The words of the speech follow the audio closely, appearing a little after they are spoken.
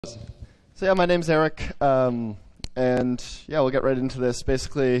So yeah, my name's Eric, and yeah, we'll get right into this.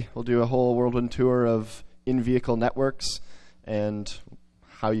 Basically, we'll do a whole whirlwind tour of in-vehicle networks and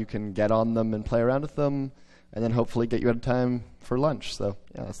how you can get on them and play around with them, and then hopefully get you out of time for lunch. So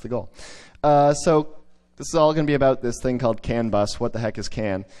yeah, that's the goal. So this is all going to be about this thing called CAN bus. What the heck is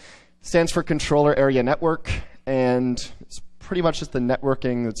CAN? It stands for Controller Area Network, and it's pretty much just the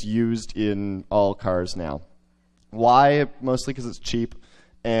networking that's used in all cars now. Why? Mostly because it's cheap.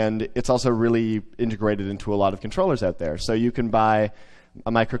 And it's also really integrated into a lot of controllers out there. So you can buy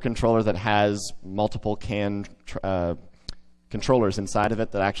a microcontroller that has multiple CAN controllers inside of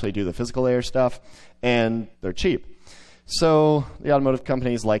it that actually do the physical layer stuff, and they're cheap. So the automotive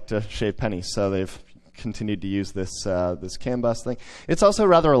companies like to shave pennies, so they've continued to use this this CAN bus thing. It's also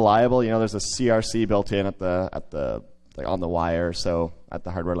rather reliable. You know, there's a CRC built in like on the wire, so at the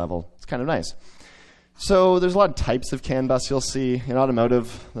hardware level, it's kind of nice. So there's a lot of types of CAN bus you'll see. In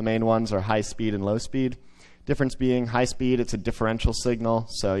automotive, the main ones are high speed and low speed. Difference being high speed, it's a differential signal,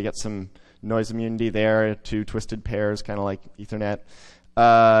 so you get some noise immunity there, two twisted pairs, kind of like Ethernet.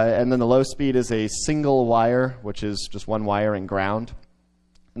 And then the low speed is a single wire, which is just one wire and ground.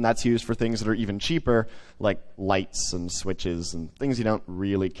 And that's used for things that are even cheaper, like lights and switches and things you don't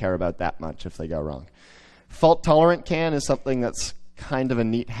really care about that much if they go wrong. Fault-tolerant CAN is something that's kind of a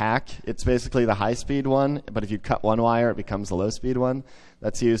neat hack. It's basically the high-speed one, but if you cut one wire, it becomes the low-speed one.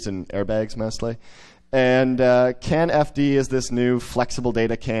 That's used in airbags mostly. And CAN FD is this new flexible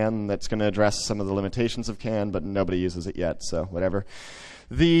data CAN that's going to address some of the limitations of CAN, but nobody uses it yet, so whatever.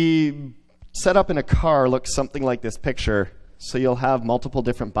 The setup in a car looks something like this picture. So you'll have multiple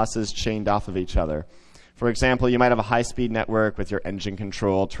different buses chained off of each other. For example, you might have a high-speed network with your engine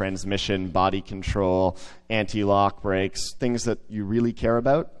control, transmission, body control, anti-lock brakes, things that you really care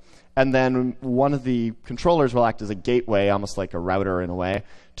about. And then one of the controllers will act as a gateway, almost like a router in a way,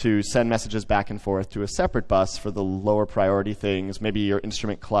 to send messages back and forth to a separate bus for the lower priority things, maybe your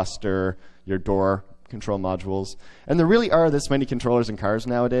instrument cluster, your door control modules. And there really are this many controllers in cars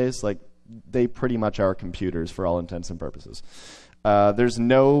nowadays. Like, they pretty much are computers for all intents and purposes. There's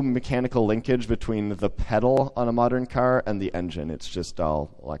no mechanical linkage between the pedal on a modern car and the engine. It's just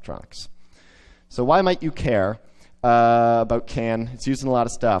all electronics. So why might you care about CAN? It's used in a lot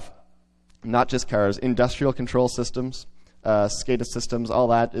of stuff, not just cars. Industrial control systems, SCADA systems, all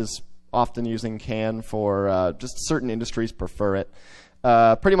that is often using CAN for just certain industries prefer it.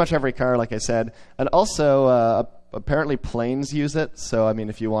 Pretty much every car, like I said. And also, apparently planes use it. So, I mean,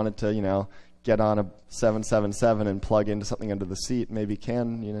 if you wanted to, you know, get on a 777 and plug into something under the seat, maybe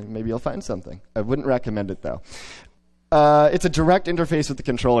maybe you'll find something. I wouldn't recommend it though. It's a direct interface with the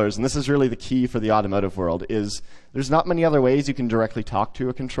controllers, and this is really the key for the automotive world. Is there's not many other ways you can directly talk to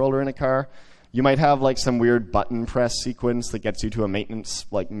a controller in a car. You might have like some weird button press sequence that gets you to a maintenance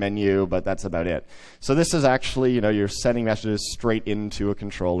like menu, but that's about it. So this is actually, you know, you're sending messages straight into a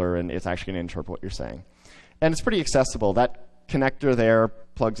controller, and it's actually going to interpret what you're saying. And it's pretty accessible. That connector there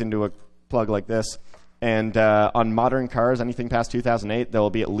plugs into a plug like this, and on modern cars, anything past 2008, there will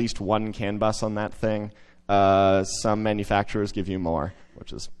be at least one CAN bus on that thing. Some manufacturers give you more,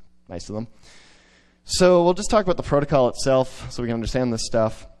 which is nice of them. So we'll just talk about the protocol itself so we can understand this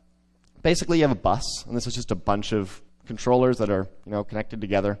stuff. Basically, you have a bus, and this is just a bunch of controllers that are, you know, connected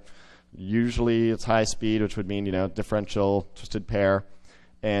together. Usually it's high speed, which would mean, you know, differential, twisted pair,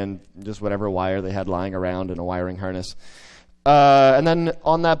 and just whatever wire they had lying around in a wiring harness. And then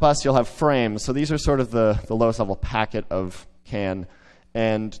on that bus, you'll have frames. So these are sort of the lowest level packet of CAN.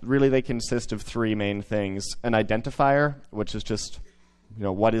 And really, they consist of three main things. An identifier, which is just, you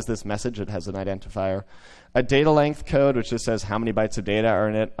know, what is this message? It has an identifier. A data length code, which just says how many bytes of data are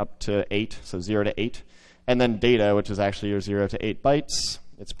in it, up to 8, so 0 to 8. And then data, which is actually your 0 to 8 bytes.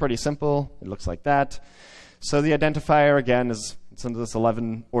 It's pretty simple. It looks like that. So the identifier, again, is it's under this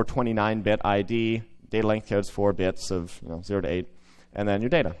 11 or 29-bit ID. Data length code's 4 bits of 0 to 8, and then your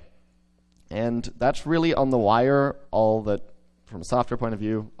data. And that's really on the wire all that, from a software point of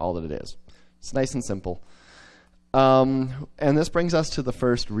view, all that it is. It's nice and simple. And this brings us to the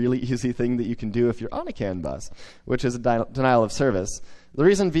first really easy thing that you can do if you're on a CAN bus, which is a denial of service. The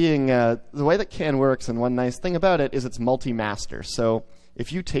reason being, the way that CAN works, and one nice thing about it, is it's multi-master. So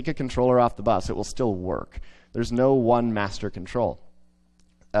if you take a controller off the bus, it will still work. There's no one master control.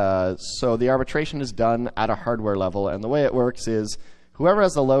 So the arbitration is done at a hardware level, and the way it works is whoever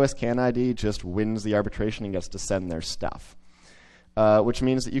has the lowest CAN ID just wins the arbitration and gets to send their stuff. Which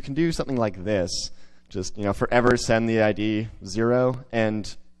means that you can do something like this, just forever send the ID 0,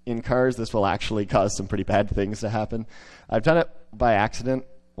 and in cars this will actually cause some pretty bad things to happen. I've done it by accident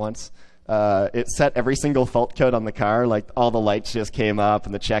once. it set every single fault code on the car, like all the lights just came up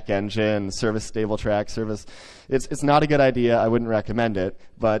and the check engine, service stable track, service. It's not a good idea. I wouldn't recommend it,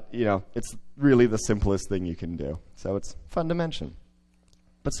 but it's really the simplest thing you can do. So it's fun to mention.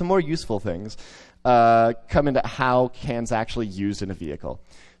 But some more useful things come into how CAN's actually used in a vehicle.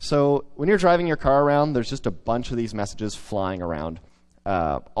 So when you're driving your car around, there's just a bunch of these messages flying around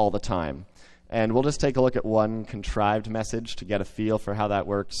all the time. And we'll just take a look at one contrived message to get a feel for how that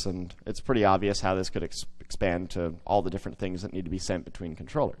works. And it's pretty obvious how this could expand to all the different things that need to be sent between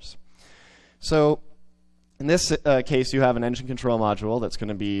controllers. So in this case, you have an engine control module that's going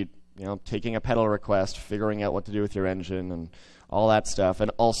to be taking a pedal request, figuring out what to do with your engine and all that stuff,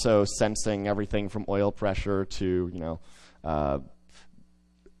 and also sensing everything from oil pressure to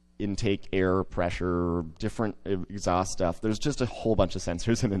intake air pressure, different exhaust stuff. There's just a whole bunch of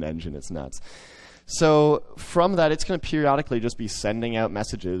sensors in an engine. It's nuts. So from that, it's going to periodically just be sending out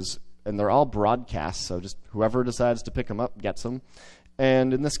messages, and they're all broadcasts. So just whoever decides to pick them up gets them.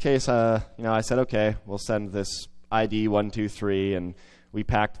 And in this case, I said, okay, we'll send this ID 123, and we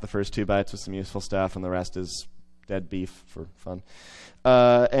packed the first 2 bytes with some useful stuff, and the rest is dead beef for fun.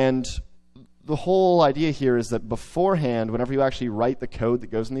 And the whole idea here is that beforehand, whenever you actually write the code that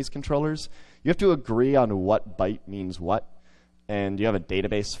goes in these controllers, you have to agree on what byte means what. And you have a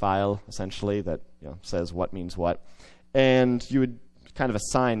database file, essentially, that says what means what. And you would kind of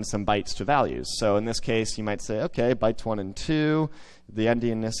assign some bytes to values. So in this case, you might say, okay, bytes 1 and 2, the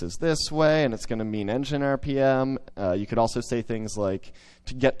endianness is this way, and it's going to mean engine RPM. You could also say things like,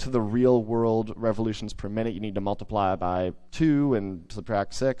 to get to the real world revolutions per minute, you need to multiply by 2 and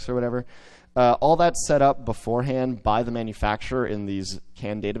subtract 6 or whatever. All that's set up beforehand by the manufacturer in these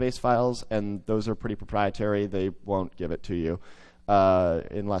CAN database files, and those are pretty proprietary. They won't give it to you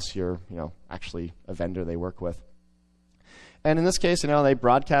unless you're actually a vendor they work with. And in this case, they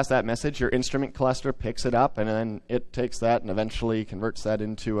broadcast that message. Your instrument cluster picks it up, and then it takes that and eventually converts that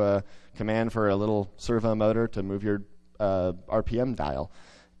into a command for a little servo motor to move your RPM dial.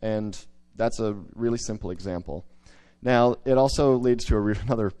 And that's a really simple example. Now, it also leads to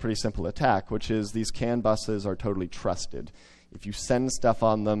another pretty simple attack, which is these CAN buses are totally trusted. If you send stuff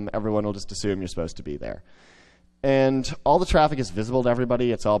on them, everyone will just assume you're supposed to be there. And all the traffic is visible to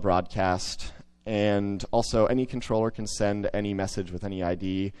everybody. It's all broadcast. And also, any controller can send any message with any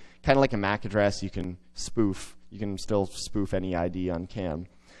ID. Kind of like a MAC address, you can spoof. You can still spoof any ID on CAN.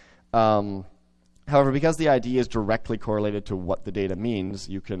 However, because the ID is directly correlated to what the data means,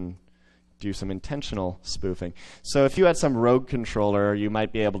 you can do some intentional spoofing. So if you had some rogue controller, you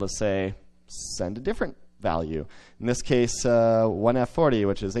might be able to say, send a different value. In this case, 1F40,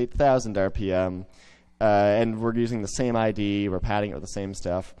 which is 8,000 RPM. And we're using the same ID. We're padding it with the same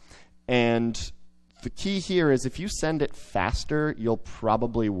stuff. And the key here is if you send it faster, you'll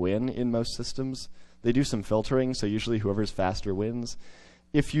probably win in most systems. They do some filtering, so usually whoever's faster wins.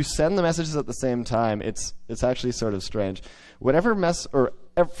 If you send the messages at the same time, it's actually sort of strange. Whatever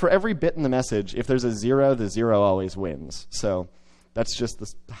for every bit in the message, if there's a 0, the 0 always wins. So that's just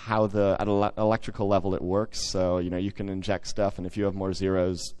how at an electrical level it works. So you can inject stuff, and if you have more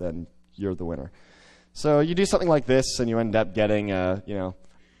zeros, then you're the winner. So you do something like this, and you end up getting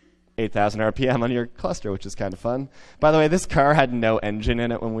 8,000 RPM on your cluster, which is kind of fun. By the way, this car had no engine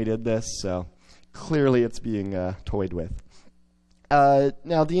in it when we did this, so clearly it's being toyed with.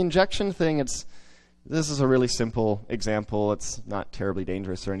 Now, the injection thing, this is a really simple example. It's not terribly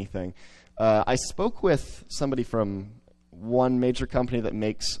dangerous or anything. I spoke with somebody from one major company that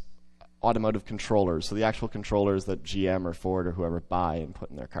makes automotive controllers, so the actual controllers that GM or Ford or whoever buy and put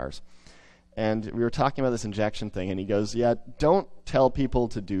in their cars. And we were talking about this injection thing, and he goes, yeah, don't tell people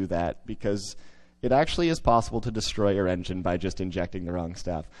to do that, because it actually is possible to destroy your engine by just injecting the wrong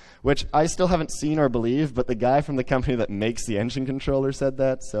stuff, which I still haven't seen or believed, but the guy from the company that makes the engine controller said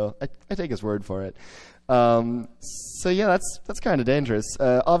that, so I take his word for it. So yeah, that's kind of dangerous.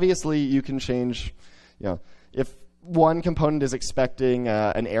 Obviously, you can change, if one component is expecting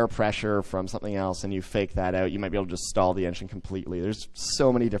an air pressure from something else and you fake that out, you might be able to just stall the engine completely. There's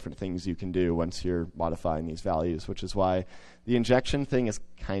so many different things you can do once you're modifying these values, which is why the injection thing is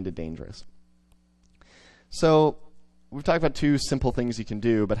kind of dangerous. So we've talked about 2 simple things you can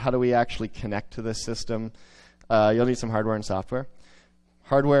do, but how do we actually connect to this system? You'll need some hardware and software.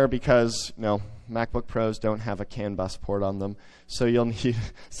 Hardware because MacBook Pros don't have a CAN bus port on them, so you'll need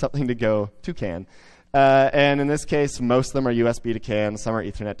something to go to CAN. And in this case, most of them are USB to CAN, some are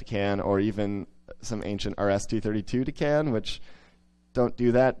Ethernet to CAN, or even some ancient RS-232 to CAN, which don't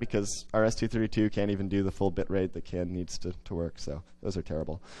do that because RS-232 can't even do the full bit rate that CAN needs to work, so those are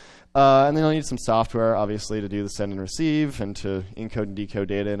terrible. And then you'll need some software, obviously, to do the send and receive and to encode and decode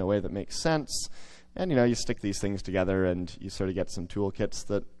data in a way that makes sense. And you stick these things together and you sort of get some toolkits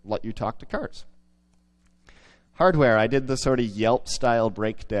that let you talk to cars. Hardware, I did the sort of Yelp-style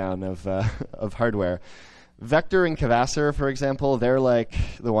breakdown of hardware. Vector and Cavassar, for example, they're like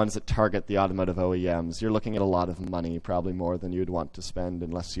the ones that target the automotive OEMs. You're looking at a lot of money, probably more than you'd want to spend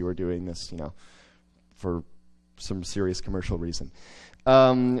unless you were doing this, for some serious commercial reason.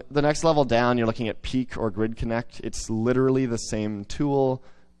 The next level down, you're looking at Peak or Grid Connect. It's literally the same tool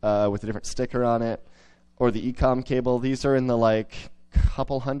with a different sticker on it, or the Ecom cable. These are in the like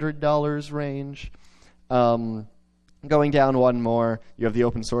couple $100 range. Going down one more, you have the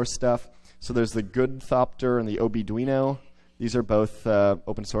open source stuff. So there's the Goodthopter and the Obduino. These are both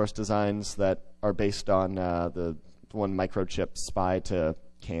open source designs that are based on the one microchip SPI to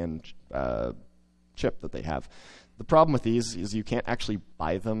CAN chip that they have. The problem with these is you can't actually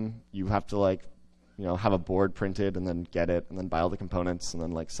buy them. You have to have a board printed and then get it and then buy all the components and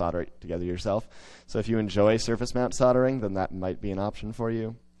then solder it together yourself. So if you enjoy surface mount soldering, then that might be an option for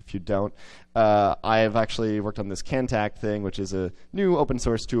you. If you don't, I've actually worked on this CanTac thing, which is a new open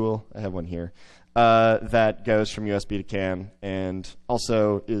source tool. I have one here that goes from USB to CAN and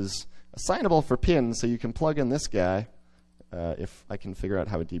also is assignable for pins, so you can plug in this guy if I can figure out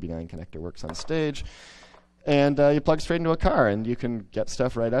how a DB9 connector works on stage. And you plug straight into a car, and you can get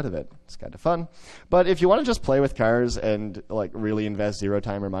stuff right out of it. It's kind of fun. But if you want to just play with cars and really invest zero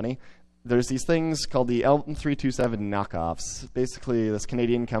time or money, there's these things called the LM327 knockoffs. Basically, this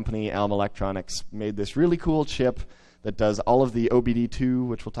Canadian company, Alm Electronics, made this really cool chip that does all of the OBD2,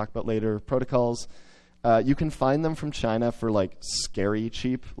 which we'll talk about later, protocols. You can find them from China for scary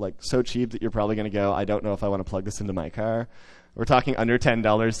cheap, so cheap that you're probably going to go, I don't know if I want to plug this into my car. We're talking under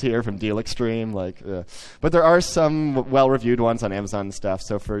 $10 here from Deal Extreme. But there are some well-reviewed ones on Amazon and stuff.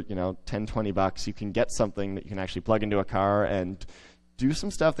 So for $10, $20, you can get something that you can actually plug into a car and do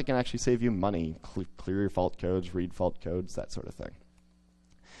some stuff that can actually save you money. Clear your fault codes, read fault codes, that sort of thing.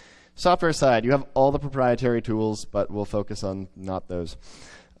 Software side, you have all the proprietary tools, but we'll focus on not those.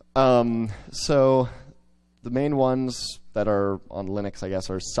 So the main ones that are on Linux, I guess,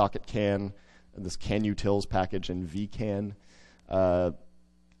 are Socket CAN, this CAN utils package, and vCAN.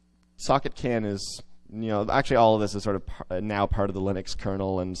 Socket CAN is, actually all of this is sort of now part of the Linux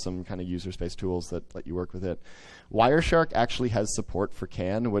kernel and some kind of user space tools that let you work with it. Wireshark actually has support for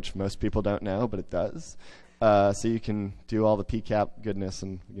CAN, which most people don't know, but it does. So you can do all the PCAP goodness,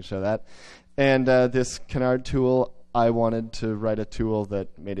 and we can show that. And this Canard tool, I wanted to write a tool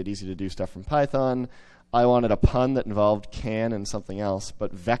that made it easy to do stuff from Python. I wanted a pun that involved CAN and something else,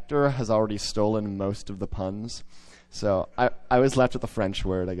 but Vector has already stolen most of the puns. So I was left with the French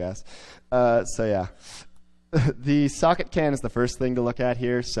word, I guess. So yeah. The Socket CAN is the first thing to look at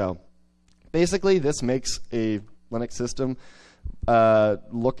here. So basically, this makes a Linux system or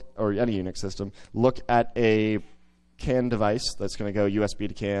any Unix system, look at a CAN device that's going to go USB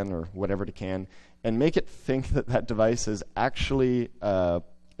to CAN or whatever to CAN, and make it think that that device is actually a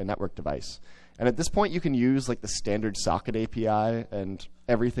network device. And at this point, you can use the standard socket API and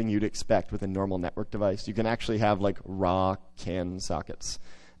everything you'd expect with a normal network device. You can actually have raw CAN sockets.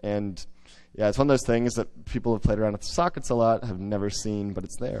 And yeah, it's one of those things that people have played around with sockets a lot, have never seen, but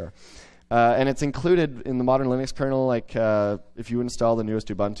it's there. And it's included in the modern Linux kernel. If you install the newest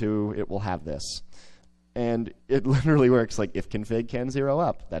Ubuntu, it will have this. And it literally works if config CAN 0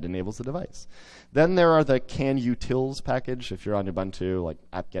 up. That enables the device. Then there are the CAN utils package. If you're on Ubuntu,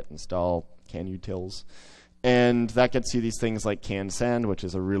 apt-get install CAN utils. And that gets you these things like CAN send, which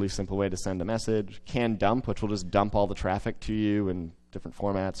is a really simple way to send a message. CAN dump, which will just dump all the traffic to you in different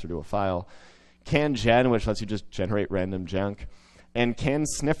formats or to a file. CAN gen, which lets you just generate random junk. And CAN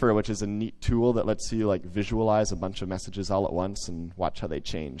sniffer, which is a neat tool that lets you visualize a bunch of messages all at once and watch how they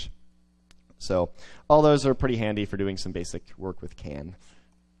change. So all those are pretty handy for doing some basic work with CAN.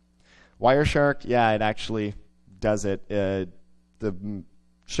 Wireshark, yeah, it actually does it.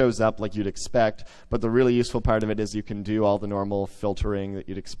 Shows up like you'd expect, but the really useful part of it is you can do all the normal filtering that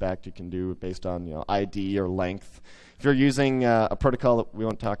you'd expect. You can do based on ID or length. If you're using a protocol that we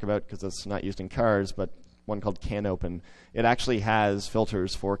won't talk about because it's not used in cars, but one called CANopen, it actually has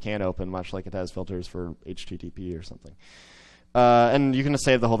filters for CANopen, much like it has filters for HTTP or something. And you can just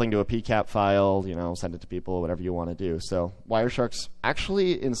save the whole thing to a PCAP file, send it to people, whatever you want to do. So Wireshark's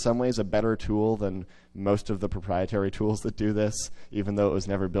actually, in some ways, a better tool than most of the proprietary tools that do this, even though it was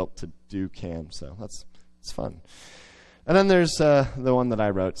never built to do CAN. So it's fun. And then there's the one that I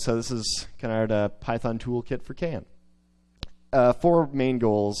wrote. So this is Canard Python toolkit for CAN. 4 main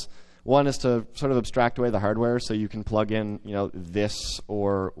goals. One is to sort of abstract away the hardware so you can plug in, this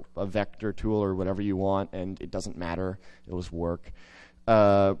or a vector tool or whatever you want, and it doesn't matter. It'll just work.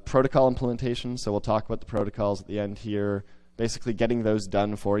 Protocol implementation, so we'll talk about the protocols at the end here. Basically getting those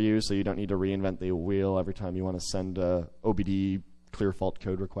done for you so you don't need to reinvent the wheel every time you want to send a OBD clear fault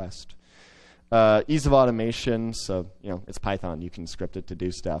code request. Ease of automation, so it's Python. You can script it to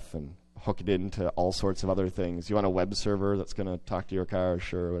do stuff and hook it into all sorts of other things. You want a web server that's going to talk to your car,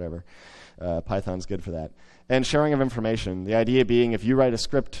 sure, whatever. Python's good for that. And sharing of information. The idea being if you write a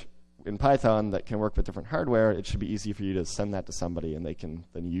script in Python that can work with different hardware, it should be easy for you to send that to somebody and they can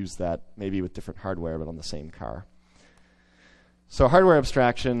then use that maybe with different hardware but on the same car. So hardware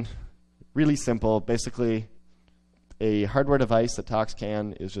abstraction, really simple. Basically, a hardware device that talks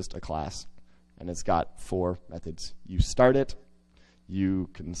CAN is just a class. And it's got 4 methods. You start it, you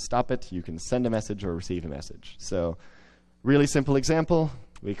can stop it, you can send a message or receive a message. So really simple example,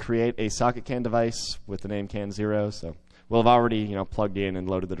 we create a socket CAN device with the name CAN0. So we'll have already plugged in and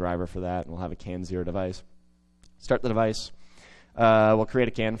loaded the driver for that, and we'll have a CAN0 device. Start the device. We'll create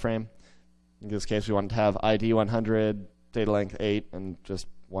a CAN frame. In this case, we want to have ID 100, data length 8, and just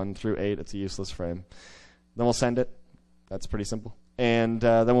 1 through 8. It's a useless frame. Then we'll send it. That's pretty simple. And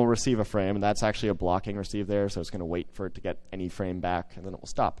then we'll receive a frame, and that's actually a blocking receive there, so it's going to wait for it to get any frame back, and then it will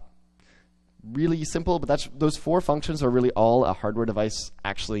stop. Really simple, but those 4 functions are really all a hardware device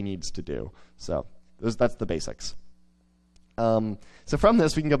actually needs to do. So that's the basics. So from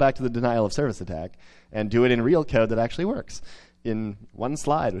this, we can go back to the denial of service attack and do it in real code that actually works in one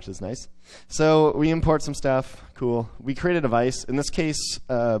slide, which is nice. So we import some stuff. Cool. We create a device. In this case,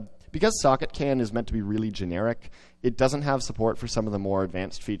 because socket CAN is meant to be really generic, it doesn't have support for some of the more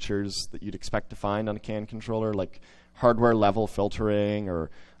advanced features that you'd expect to find on a CAN controller, like hardware level filtering or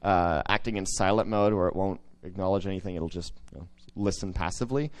acting in silent mode where it won't acknowledge anything. It'll just listen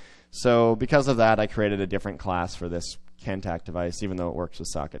passively. So because of that, I created a different class for this CANTAC device, even though it works with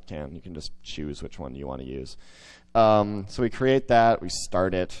socket CAN. You can just choose which one you want to use. So we create that. We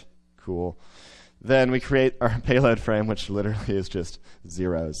start it. Cool. Then we create our payload frame, which literally is just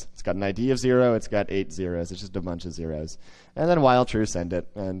zeros. It's got an ID of 0. It's got 8 zeros. It's just a bunch of zeros. And then while true, send it.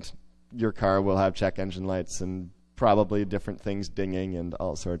 And your car will have check engine lights and probably different things dinging and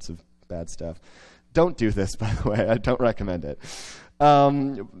all sorts of bad stuff. Don't do this, by the way. I don't recommend it.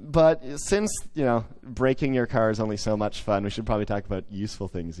 But since breaking your car is only so much fun, we should probably talk about useful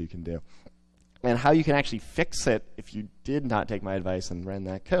things you can do and how you can actually fix it if you did not take my advice and ran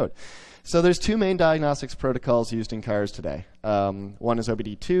that code. So there's 2 main diagnostics protocols used in cars today. One is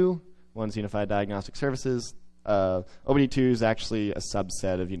OBD2, one's Unified Diagnostic Services. OBD2 is actually a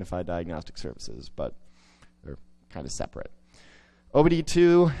subset of Unified Diagnostic Services, but they're kind of separate.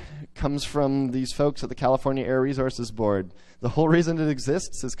 OBD2 comes from these folks at the California Air Resources Board. The whole reason it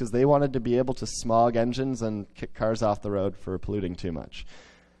exists is because they wanted to be able to smog engines and kick cars off the road for polluting too much.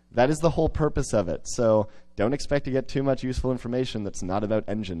 That is the whole purpose of it. So don't expect to get too much useful information that's not about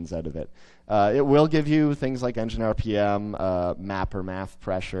engines out of it. It will give you things like engine RPM, MAP or MAF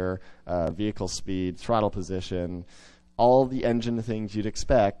pressure, vehicle speed, throttle position, all the engine things you'd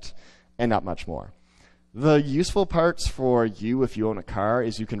expect, and not much more. The useful parts for you if you own a car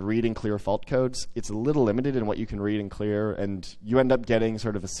is you can read and clear fault codes. It's a little limited in what you can read and clear, and you end up getting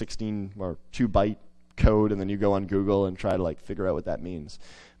sort of a 16 or 2-byte code, and then you go on Google and try to figure out what that means.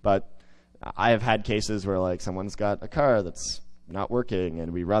 But I have had cases where someone's got a car that's not working,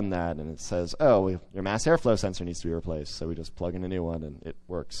 and we run that, and it says, oh, your mass airflow sensor needs to be replaced. So we just plug in a new one, and it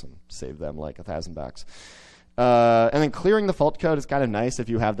works and save them $1,000. And then clearing the fault code is kind of nice if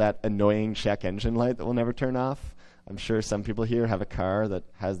you have that annoying check engine light that will never turn off. I'm sure some people here have a car that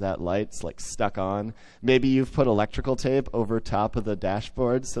has that light. It's stuck on. Maybe you've put electrical tape over top of the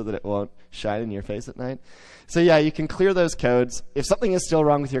dashboard so that it won't shine in your face at night. So yeah, you can clear those codes. If something is still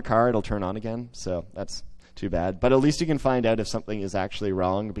wrong with your car, it'll turn on again. So that's too bad. But at least you can find out if something is actually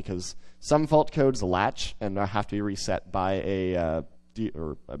wrong, because some fault codes latch and have to be reset by a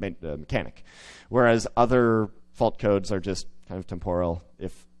mechanic, whereas other fault codes are just kind of temporal.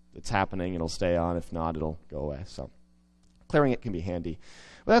 If it's happening, it'll stay on. If not, it'll go away. So clearing it can be handy.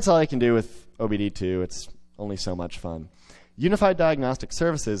 But that's all I can do with OBD2. It's only so much fun. Unified Diagnostic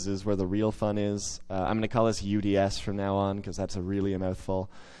Services is where the real fun is. I'm going to call this UDS from now on because that's really a mouthful.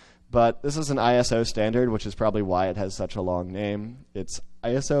 But this is an ISO standard, which is probably why it has such a long name. It's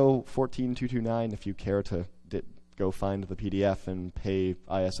ISO 14229 if you care to go find the PDF and pay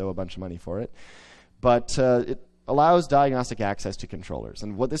ISO a bunch of money for it. But it allows diagnostic access to controllers.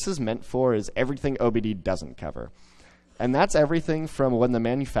 And what this is meant for is everything OBD doesn't cover. And that's everything from when the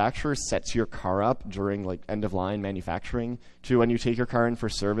manufacturer sets your car up during like end-of-line manufacturing to when you take your car in for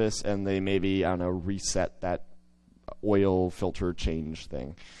service and they maybe, I don't know, reset that oil filter change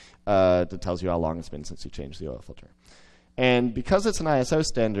thing that tells you how long it's been since you changed the oil filter. And because it's an ISO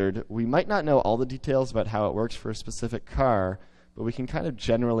standard, we might not know all the details about how it works for a specific car, but we can kind of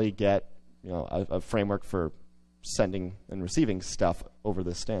generally get a framework for sending and receiving stuff over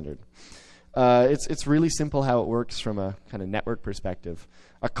this standard. It's really simple how it works from a kind of network perspective.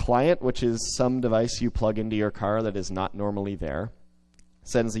 A client, which is some device you plug into your car that is not normally there,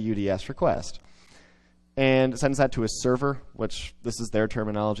 sends a UDS request. And it sends that to a server, which this is their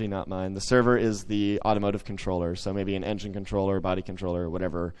terminology, not mine. The server is the automotive controller, so maybe an engine controller, body controller,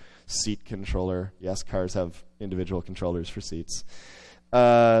 whatever, seat controller. Yes, cars have individual controllers for seats.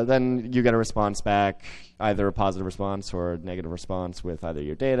 Then you get a response back, either a positive response or a negative response with either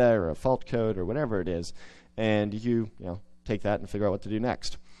your data or a fault code or whatever it is, and you take that and figure out what to do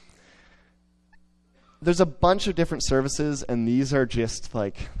next. There's a bunch of different services, and these are just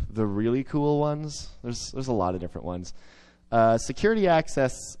like the really cool ones. There's a lot of different ones. Security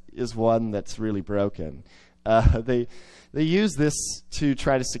access is one that's really broken. They use this to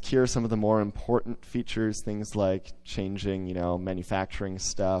try to secure some of the more important features, things like changing, manufacturing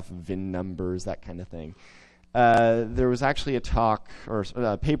stuff, VIN numbers, that kind of thing. There was actually a talk, or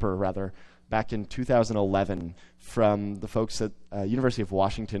a paper rather, back in 2011 from the folks at University of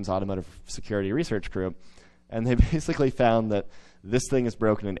Washington's Automotive Security Research Group, and they basically found that this thing is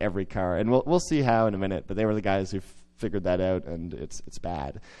broken in every car, and we'll see how in a minute. But they were the guys who figured that out, and it's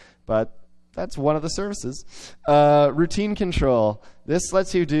bad. But that's one of the services. Routine control. This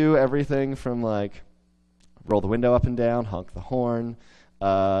lets you do everything from like roll the window up and down, honk the horn,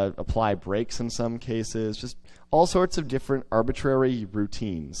 apply brakes in some cases, just all sorts of different arbitrary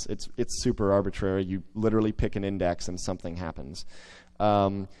routines. It's super arbitrary. You literally pick an index and something happens.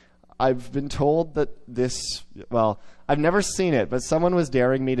 I've been told that this, well, I've never seen it, but someone was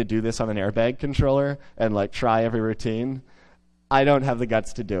daring me to do this on an airbag controller and like try every routine. I don't have the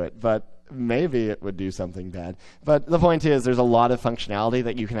guts to do it, but maybe it would do something bad. But the point is there's a lot of functionality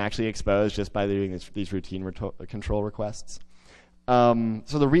that you can actually expose just by doing these routine control requests. So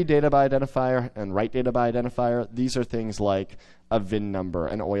the read data by identifier and write data by identifier, these are things like a VIN number,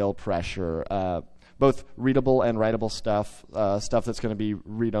 an oil pressure, both readable and writable stuff, stuff that's going to be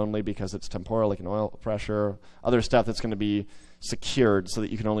read-only because it's temporal, like an oil pressure, other stuff that's going to be secured so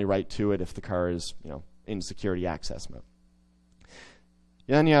that you can only write to it if the car is in security access mode.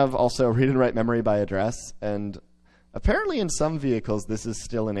 Then you have also read and write memory by address, and apparently in some vehicles this is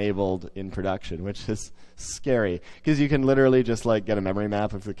still enabled in production, which is scary because you can literally just like get a memory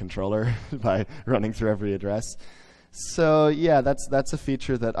map of the controller by running through every address. So yeah, that's a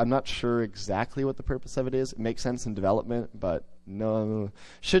feature that I'm not sure exactly what the purpose of it is. It makes sense in development, but no,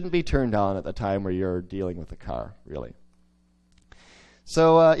 shouldn't be turned on at the time where you're dealing with the car, really.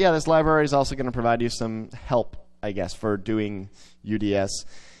 So yeah, this library is also going to provide you some help, I guess, for doing UDS.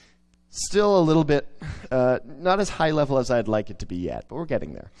 Still a little bit, not as high level as I'd like it to be yet, but we're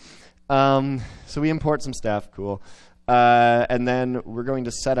getting there. So we import some stuff, cool. And then we're going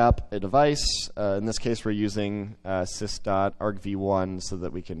to set up a device. In this case, we're using sys.argv1 so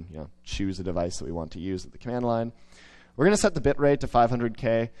that we can choose a device that we want to use at the command line. We're going to set the bit rate to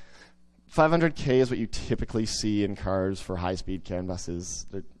 500K. 500K is what you typically see in cars for high-speed CAN buses.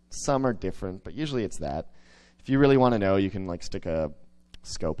 Some are different, but usually it's that. If you really want to know, you can like stick a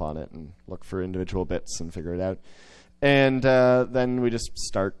scope on it and look for individual bits and figure it out. And then we just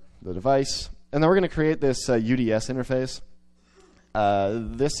start the device. And then we're going to create this UDS interface.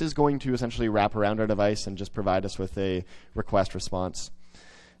 This is going to essentially wrap around our device and just provide us with a request response.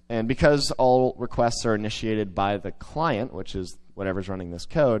 And because all requests are initiated by the client, which is whatever's running this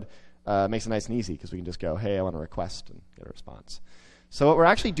code, it makes it nice and easy because we can just go, hey, I want a request, and get a response. So what we're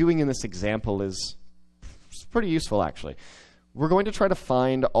actually doing in this example is pretty useful, actually. We're going to try to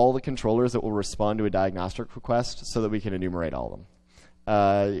find all the controllers that will respond to a diagnostic request so that we can enumerate all of them.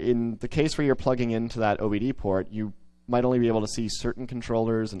 In the case where you're plugging into that OBD port, you might only be able to see certain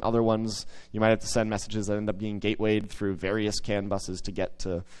controllers, and other ones you might have to send messages that end up being gatewayed through various CAN buses to get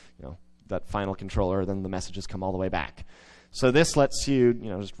to that final controller. Then the messages come all the way back. So this lets you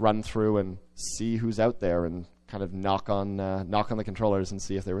just run through and see who's out there and kind of knock on the controllers and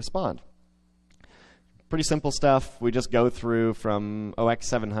see if they respond. Pretty simple stuff. We just go through from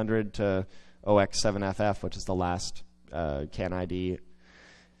OX700 to OX7FF, which is the last CAN ID.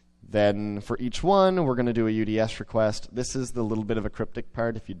 Then for each one, we're going to do a UDS request. This is the little bit of a cryptic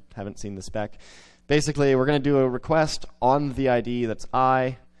part if you haven't seen the spec. Basically, we're going to do a request on the ID that's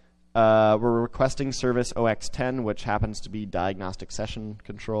I, We're requesting service OX10, which happens to be diagnostic session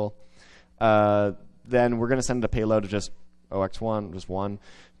control. Then we're going to send a payload of just OX1, just 1,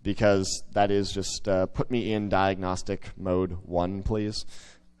 because that is just put me in diagnostic mode 1, please.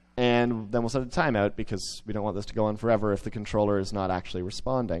 And then we'll set a timeout because we don't want this to go on forever if the controller is not actually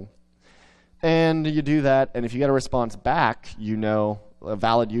responding. And you do that, and if you get a response back, you know, a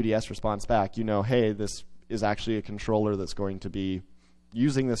valid UDS response back, you know, hey, this is actually a controller that's going to be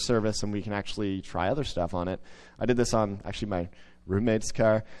using this service, and we can actually try other stuff on it. I did this on actually my roommate's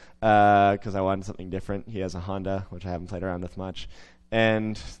car because I wanted something different. He has a Honda, which I haven't played around with much.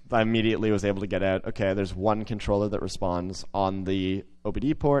 And I immediately was able to get out, okay, there's one controller that responds on the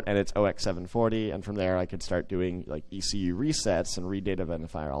OBD port, and it's OX740, and from there I could start doing like ECU resets and read data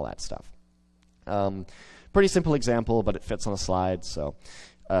identifier, all that stuff. Pretty simple example, but it fits on a slide, so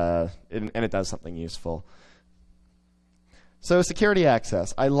and it does something useful. So security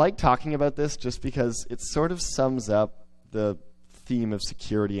access. I like talking about this just because it sort of sums up the theme of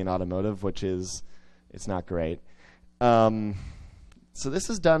security in automotive, which is it's not great. So this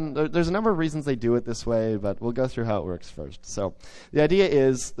is done, there's a number of reasons they do it this way, but we'll go through how it works first. So the idea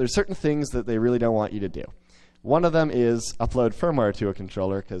is there's certain things that they really don't want you to do. One of them is upload firmware to a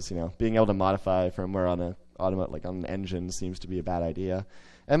controller, because being able to modify firmware on on an engine seems to be a bad idea.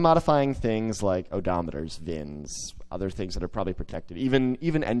 And modifying things like odometers, VINs, other things that are probably protected. Even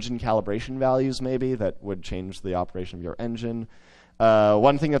engine calibration values maybe that would change the operation of your engine.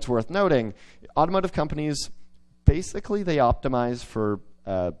 One thing that's worth noting, automotive companies, basically they optimize for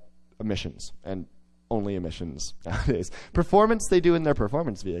emissions and only emissions nowadays. Performance they do in their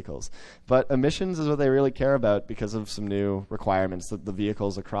performance vehicles, but emissions is what they really care about because of some new requirements that the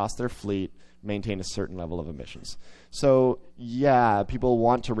vehicles across their fleet maintain a certain level of emissions. So yeah, people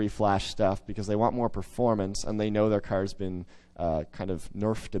want to reflash stuff because they want more performance, and they know their car's been kind of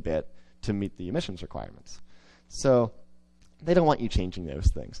nerfed a bit to meet the emissions requirements. So they don't want you changing those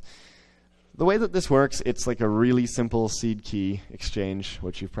things. The way that this works, it's like a really simple seed key exchange,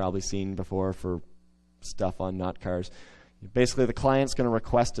 which you've probably seen before for stuff on not cars. Basically, the client's going to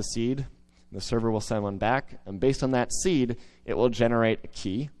request a seed, the server will send one back, and based on that seed, it will generate a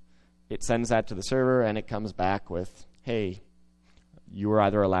key. It sends that to the server, and it comes back with, hey, you were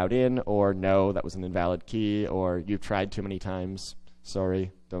either allowed in, or no, that was an invalid key, or you've tried too many times,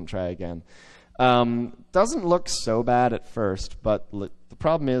 sorry, don't try again. Doesn't look so bad at first, but the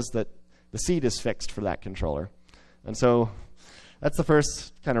problem is that the seed is fixed for that controller. And so that's the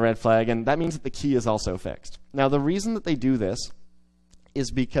first kind of red flag, and that means that the key is also fixed. Now, the reason that they do this is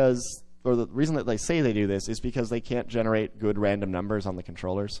because, or the reason that they say they do this is because they can't generate good random numbers on the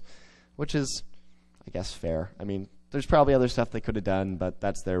controllers, which is, I guess, fair. I mean, there's probably other stuff they could have done, but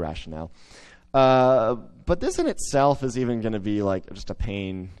that's their rationale. But this in itself is even going to be like just a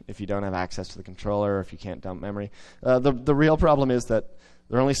pain if you don't have access to the controller, or if you can't dump memory. The real problem is that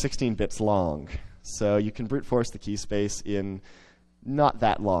they're only 16 bits long, so you can brute force the key space in not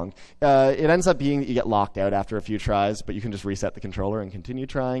that long. It ends up being that you get locked out after a few tries, but you can just reset the controller and continue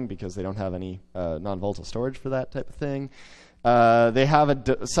trying because they don't have any non-volatile storage for that type of thing. They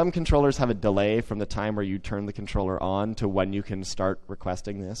have some controllers have a delay from the time where you turn the controller on to when you can start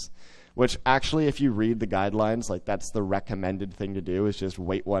requesting this, which actually, if you read the guidelines, like that's the recommended thing to do, is just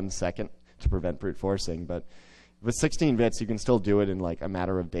wait 1 second to prevent brute forcing. But with 16 bits, you can still do it in like a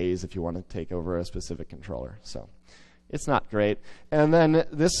matter of days if you want to take over a specific controller. So it's not great. And then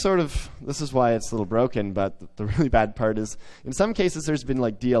this is why it's a little broken, but the really bad part is in some cases there's been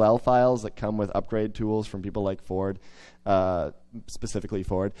like DLL files that come with upgrade tools from people like Ford, specifically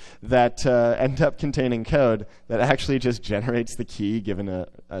Ford, that end up containing code that actually just generates the key given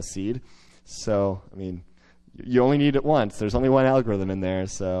a seed. So, I mean, you only need it once. There's only one algorithm in there,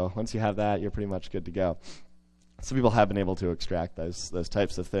 so once you have that, you're pretty much good to go. So people have been able to extract those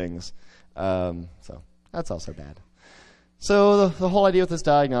types of things. So that's also bad. So the whole idea with this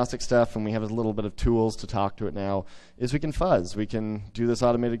diagnostic stuff, and we have a little bit of tools to talk to it now, is we can fuzz. We can do this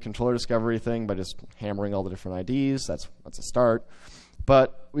automated controller discovery thing by just hammering all the different IDs. That's a start.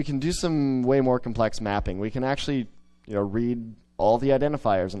 But we can do some way more complex mapping. We can actually read all the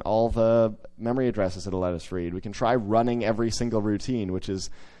identifiers and all the memory addresses it'll let us read. We can try running every single routine, which is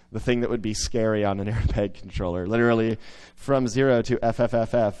the thing that would be scary on an airbag controller. Literally, from 0 to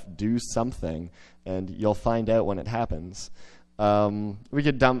FFFF, do something, and you'll find out when it happens. We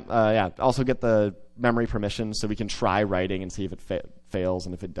could also get the memory permission, so we can try writing and see if it fails,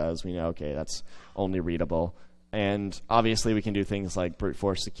 and if it does, we know, okay, that's only readable. And obviously, we can do things like brute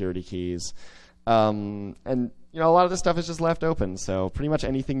force security keys. And a lot of this stuff is just left open, so pretty much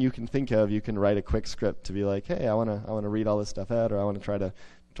anything you can think of, you can write a quick script to be like, hey, I want to read all this stuff out, or I want to try to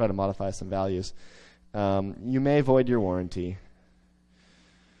try to modify some values. You may void your warranty.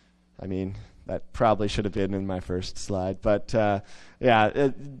 I mean, that probably should have been in my first slide, but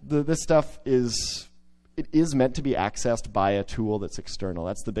yeah, this stuff is meant to be accessed by a tool that's external.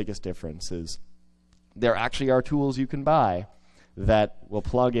 That's the biggest difference. Is there actually are tools you can buy that will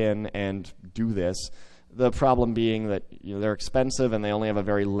plug in and do this. The problem being that they're expensive and they only have a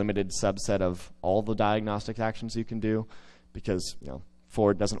very limited subset of all the diagnostic actions you can do, because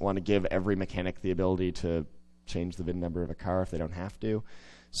Ford doesn't want to give every mechanic the ability to change the VIN number of a car if they don't have to.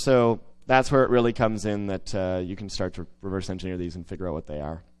 So that's where it really comes in, that you can start to reverse engineer these and figure out what they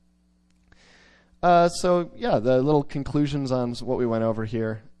are. So yeah, the little conclusions on what we went over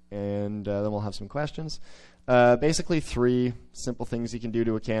here, and then we'll have some questions. Basically 3 simple things you can do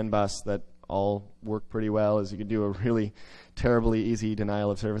to a CAN bus that all work pretty well is you can do a really terribly easy denial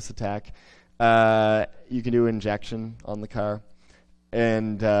of service attack. You can do injection on the car,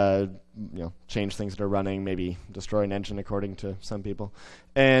 and change things that are running, maybe destroy an engine according to some people.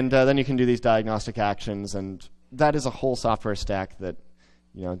 And then you can do these diagnostic actions, and that is a whole software stack that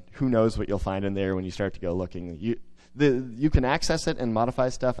who knows what you'll find in there when you start to go looking. You can access it and modify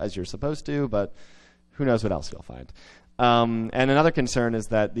stuff as you're supposed to, but who knows what else you'll find. And another concern is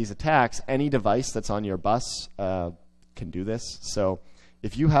that these attacks, any device that's on your bus can do this. So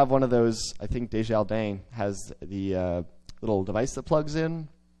if you have one of those, I think Desjardins has the little device that plugs in,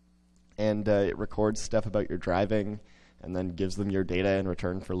 and it records stuff about your driving and then gives them your data in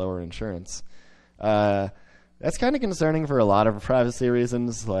return for lower insurance. That's kind of concerning for a lot of privacy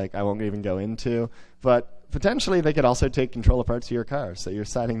reasons, like I won't even go into, but potentially they could also take control of parts of your car, so you're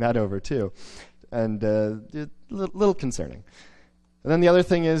signing that over too. And a little concerning. And then the other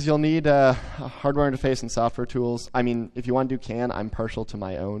thing is you'll need hardware interface and software tools. I mean, if you want to do CAN, I'm partial to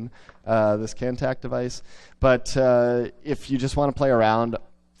my own, this CANTAC device. But if you just want to play around,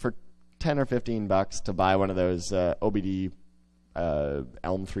 for 10 or 15 bucks to buy one of those OBD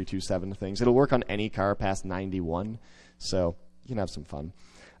Elm 327 things, it'll work on any car past 91, so you can have some fun.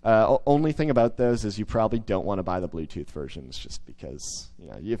 Only thing about those is you probably don't want to buy the Bluetooth versions, just because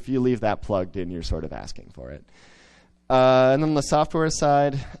if you leave that plugged in, you're sort of asking for it. And then the software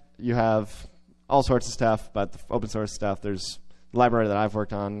side, you have all sorts of stuff, but the open source stuff, there's the library that I've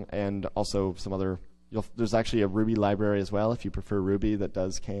worked on, and also some other, there's actually a Ruby library as well, if you prefer Ruby, that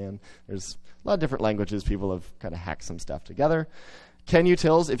does CAN. There's a lot of different languages. People have kind of hacked some stuff together. CAN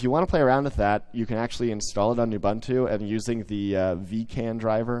utils, if you want to play around with that, you can actually install it on Ubuntu, and using the vCAN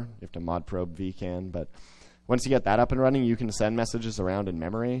driver, you have to mod probe vCAN, but once you get that up and running, you can send messages around in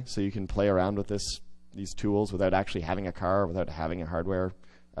memory, so you can play around with these tools without actually having a car, without having a hardware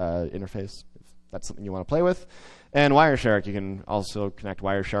interface, if that's something you want to play with. And Wireshark, you can also connect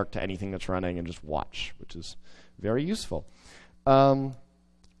Wireshark to anything that's running and just watch, which is very useful.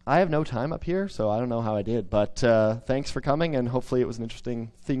 I have no time up here, so I don't know how I did, but thanks for coming, and hopefully it was an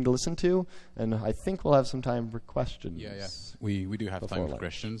interesting thing to listen to, and I think we'll have some time for questions. Yeah, we do have time for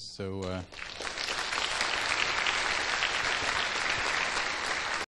questions, so